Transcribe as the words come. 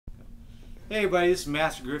Hey everybody, this is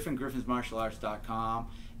Master Griffin, griffinsmartialarts.com.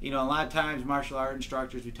 You know, a lot of times martial art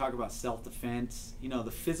instructors, we talk about self-defense, you know,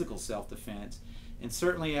 the physical self-defense. And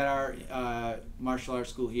certainly at our martial arts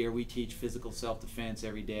school here, we teach physical self-defense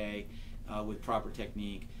every day with proper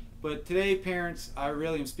technique. But today, parents, I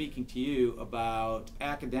really am speaking to you about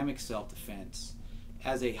academic self-defense.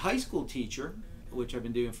 As a high school teacher, which I've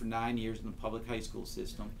been doing for 9 years in the public high school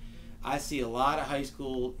system, I see a lot of high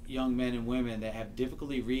school young men and women that have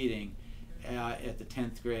difficulty reading at the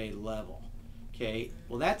 10th grade level. Okay,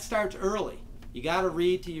 well that starts early. You got to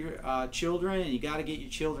read to your children, and you got to get your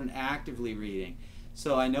children actively reading.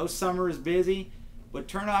 So I know summer is busy, but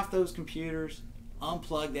turn off those computers,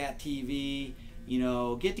 unplug that TV, you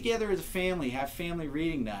know, get together as a family, have family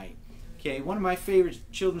reading night. Okay, one of my favorite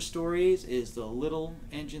children's stories is The Little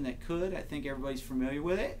Engine That Could. I think everybody's familiar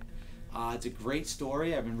with it. It's a great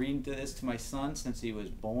story. I've been reading this to my son since he was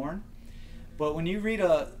born. But when you read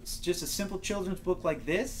just a simple children's book like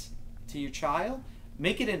this to your child,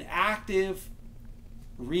 make it an active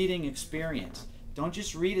reading experience. Don't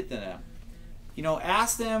just read it to them. You know,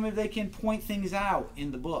 ask them if they can point things out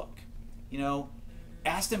in the book. You know,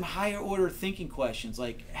 ask them higher order thinking questions,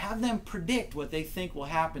 like have them predict what they think will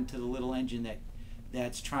happen to the little engine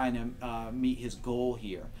that's trying to meet his goal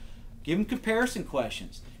here. Give them comparison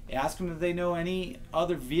questions. Ask them if they know any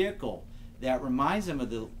other vehicle that reminds them of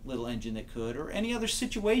the little engine that could, or any other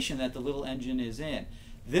situation that the little engine is in.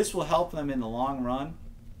 This will help them in the long run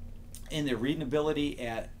in their reading ability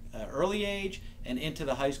at an early age and into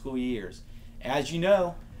the high school years. As you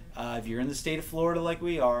know, if you're in the state of Florida like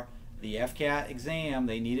we are, the FCAT exam,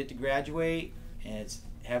 they need it to graduate, and it's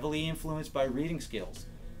heavily influenced by reading skills.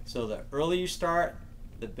 So the earlier you start,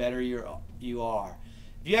 the better you are.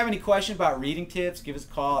 If you have any questions about reading tips, give us a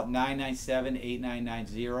call at 997-8990,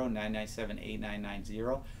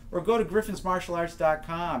 997-8990, or go to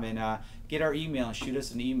griffinsmartialarts.com and get our email and shoot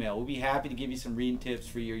us an email. We'll be happy to give you some reading tips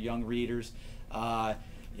for your young readers. So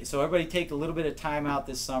everybody take a little bit of time out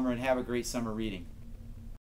this summer and have a great summer reading.